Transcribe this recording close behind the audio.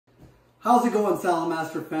How's it going,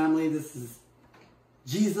 SaladMaster family? This is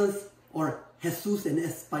Jesus, or Jesus in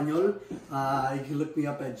Espanol. You can look me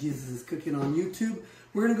up at Jesus is Cooking on YouTube.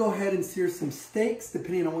 We're gonna go ahead and sear some steaks,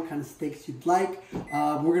 depending on what kind of steaks you'd like.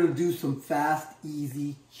 We're gonna do some fast,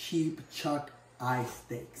 easy, cheap chuck eye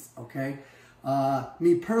steaks, okay?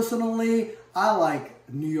 Me personally, I like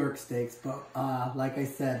New York steaks, but like I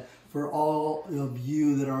said, for all of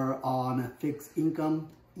you that are on a fixed income,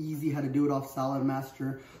 easy how to do it off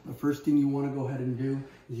SaladMaster. The first thing you want to go ahead and do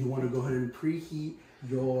is you want to go ahead and preheat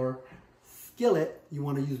your skillet. You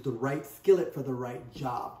want to use the right skillet for the right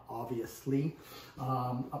job, obviously.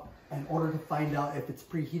 In order to find out if it's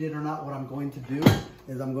preheated or not, what I'm going to do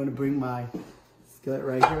is I'm going to bring my skillet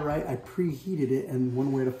right here, right? I preheated it, and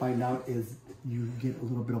one way to find out is you get a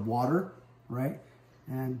little bit of water, right?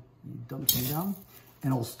 And you dump it down,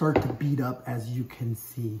 and it'll start to beat up, as you can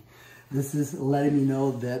see. This is letting me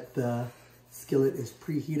know that the skillet is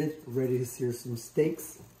preheated, ready to sear some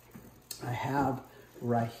steaks. I have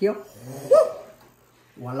right here,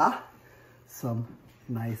 voila, some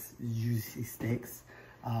nice juicy steaks.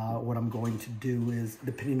 What I'm going to do is,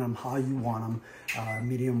 depending on how you want them,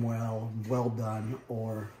 medium well, well done,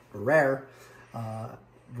 or rare,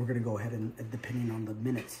 we're gonna go ahead and, depending on the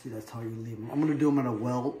minutes, that's how you leave them. I'm gonna do them at a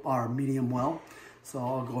well, or medium well. So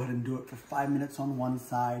I'll go ahead and do it for 5 minutes on one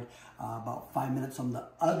side, about 5 minutes on the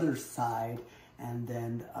other side. And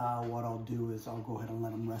then what I'll do is I'll go ahead and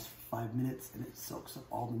let them rest for 5 minutes, and it soaks up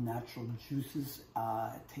all the natural juices.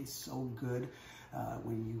 It tastes so good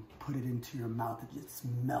when you put it into your mouth. It just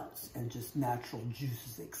melts, and just natural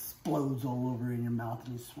juices explodes all over in your mouth,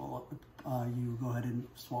 and you swallow it. You go ahead and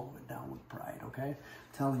swallow it down with pride, okay?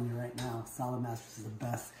 I'm telling you right now, SaladMaster is the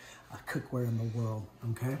best cookware in the world,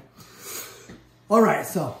 okay? All right,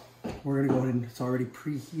 so we're gonna go ahead and, it's already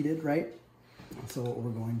preheated, right? So what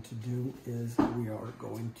we're going to do is we are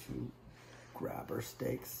going to grab our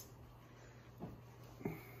steaks.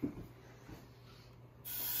 And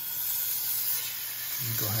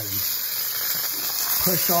go ahead and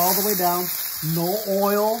push all the way down. No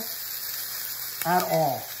oil at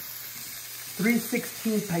all.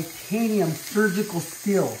 316 titanium surgical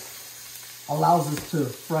steel allows us to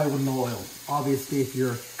fry with no oil. Obviously, if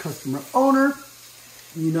you're a customer owner,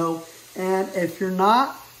 you know, and if you're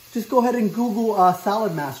not, just go ahead and Google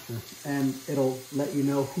SaladMaster, and it'll let you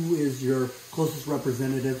know who is your closest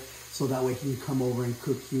representative, so that way he can come over and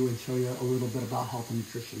cook you and show you a little bit about health and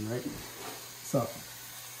nutrition, right? So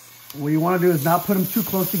what you want to do is not put them too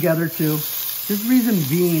close together too. This reason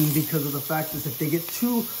being because of the fact that if they get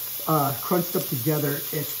too crunched up together,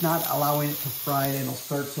 it's not allowing it to fry, and it'll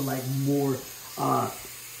start to like more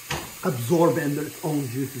absorb in its own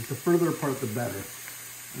juices. The further apart, the better.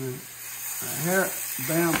 Right here,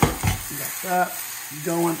 bam, got that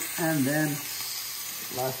going, and then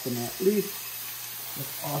last but not least,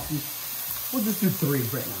 that's awesome. We'll just do 3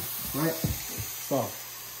 right now, right? So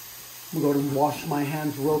I'm going to wash my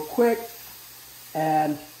hands real quick,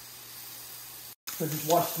 and so I just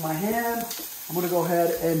washed my hands. I'm going to go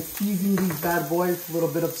ahead and season these bad boys. A little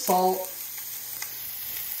bit of salt,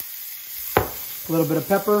 a little bit of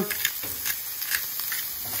pepper.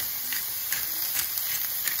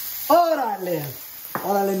 Orale.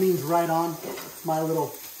 Orale means right on. It's my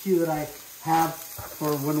little cue that I have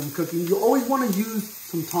for when I'm cooking. You always want to use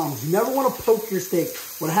some tongs. You never want to poke your steak.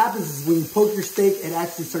 What happens is when you poke your steak, it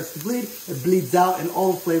actually starts to bleed. It bleeds out, and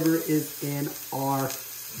all the flavor is in our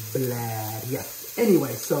blood. Yes.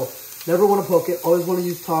 Anyway, so never want to poke it. Always want to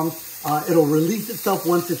use tongs. It'll release itself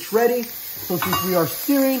once it's ready. So since we are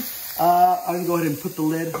searing, I'm going to go ahead and put the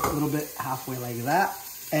lid a little bit halfway like that.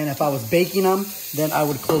 And if I was baking them, then I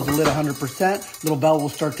would close the lid 100%. Little bell will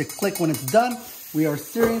start to click when it's done. We are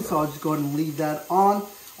searing, so I'll just go ahead and leave that on.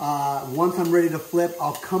 Once I'm ready to flip,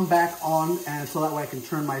 I'll come back on, and so that way I can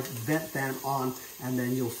turn my vent fan on, and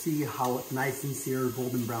then you'll see how nice and seared,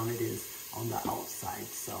 golden brown it is on the outside.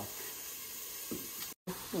 So,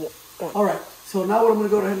 all right. So now what I'm gonna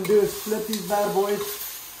go ahead and do is flip these bad boys.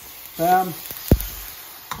 Bam.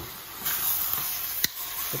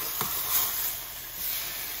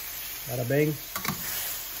 Bada bang,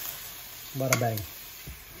 bada bang,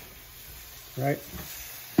 right?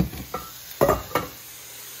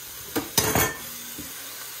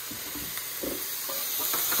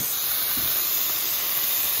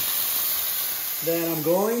 Then I'm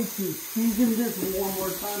going to season this one more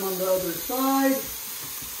time on the other side.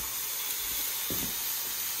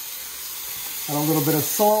 Add a little bit of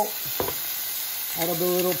salt, add a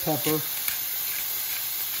little pepper.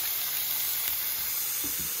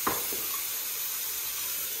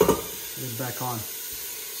 Back on.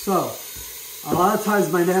 So A lot of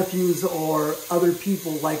times my nephews or other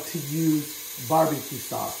people like to use barbecue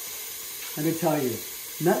sauce. Let me tell you,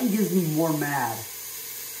 nothing gets me more mad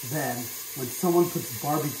than when someone puts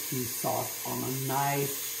barbecue sauce on a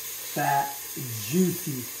nice, fat,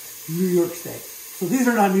 juicy New York steak. So these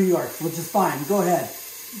are not New Yorks, which is fine. Go ahead.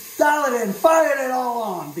 Dial it in, fire it all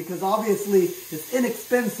on, because obviously it's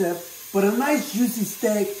inexpensive, but a nice juicy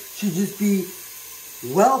steak should just be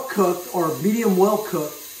well cooked or medium well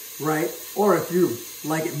cooked, right? Or if you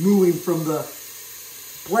like it moving from the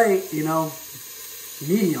plate, you know,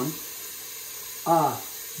 medium.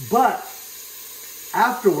 But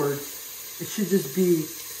afterwards, it should just be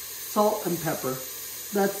salt and pepper.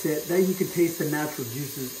 That's it. Then you can taste the natural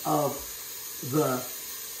juices of the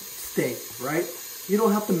steak, right? You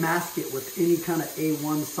don't have to mask it with any kind of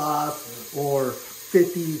A1 sauce or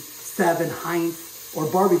 57 Heinz or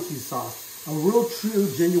barbecue sauce. A real, true,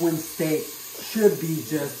 genuine steak should be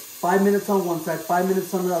just 5 minutes on one side, 5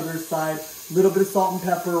 minutes on the other side, a little bit of salt and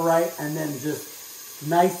pepper, right? And then just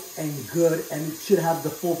nice and good, and it should have the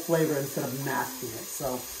full flavor instead of masking it.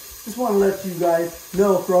 So just want to let you guys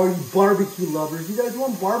know, for all you barbecue lovers, you guys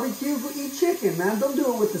want barbecue? Go eat chicken, man. Don't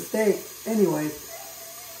do it with the steak. Anyways,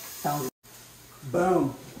 sounds good.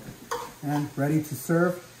 Boom. And ready to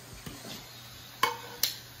serve.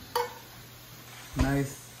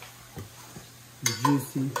 Nice,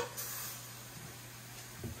 juicy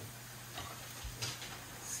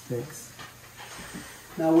steaks.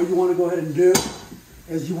 Now what you want to go ahead and do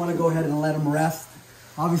is you want to go ahead and let them rest.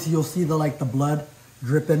 Obviously you'll see the blood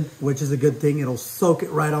dripping, which is a good thing. It'll soak it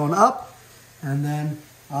right on up, and then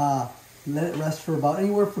let it rest for about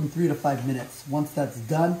anywhere from 3 to 5 minutes. Once that's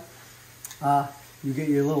done, you get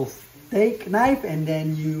your little steak knife, and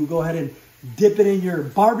then you go ahead and dip it in your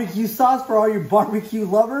barbecue sauce for all your barbecue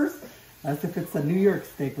lovers. That's if it's a New York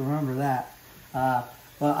steak, remember that. But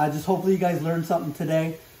I just hopefully you guys learned something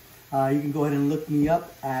today. You can go ahead and look me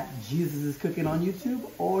up at Jesus is Cooking on YouTube,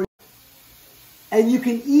 and you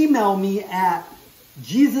can email me at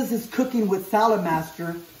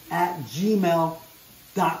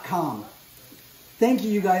JesusIsCookingWithSaladMaster@gmail.com. Thank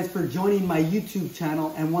you guys for joining my YouTube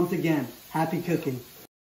channel, and once again, happy cooking.